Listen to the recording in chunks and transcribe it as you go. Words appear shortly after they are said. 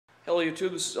Hello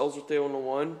YouTube, this is Ellsworth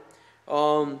 101.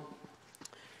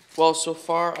 Well, so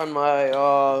far on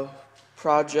my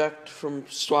project from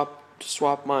to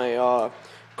swap my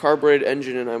carb'ed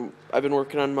engine, and I've been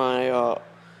working on my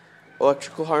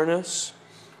electrical harness.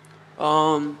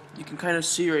 You can kind of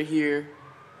see right here,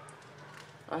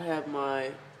 I have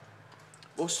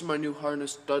most of my new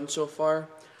harness done so far.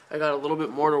 I got a little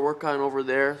bit more to work on over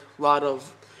there. A lot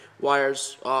of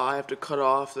wires I have to cut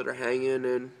off that are hanging,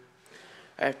 and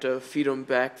I have to feed them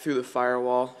back through the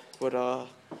firewall. But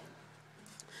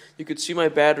you can see my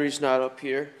battery's not up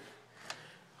here.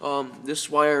 This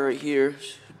wire right here,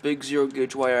 big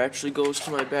 0-gauge wire, actually goes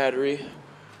to my battery,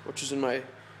 which is in my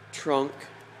trunk.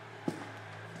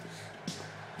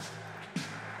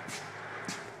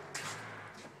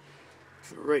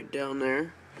 Right down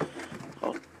there.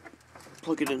 I'll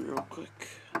plug it in real quick.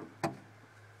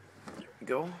 There we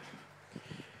go.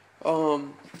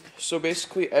 So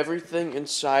basically everything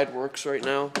inside works right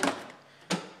now.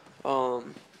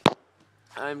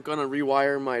 I'm gonna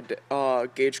rewire my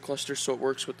gauge cluster so it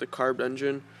works with the carb'ed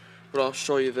engine, but I'll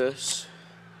show you this.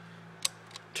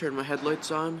 Turn my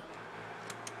headlights on.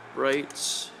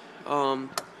 Brights.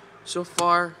 So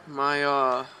far my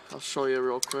I'll show you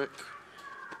real quick.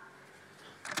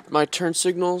 My turn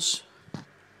signals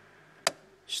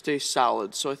stay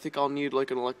solid, so I think I'll need like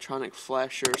an electronic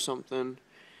flasher or something,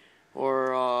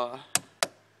 or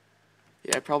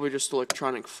yeah, probably just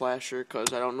electronic flasher,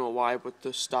 because I don't know why, but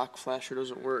the stock flasher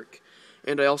doesn't work.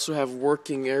 And I also have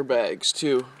working airbags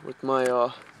too with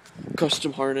my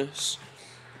custom harness.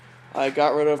 I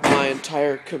got rid of my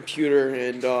entire computer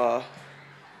and the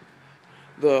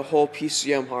whole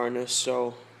PCM harness,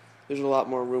 so there's a lot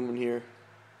more room in here.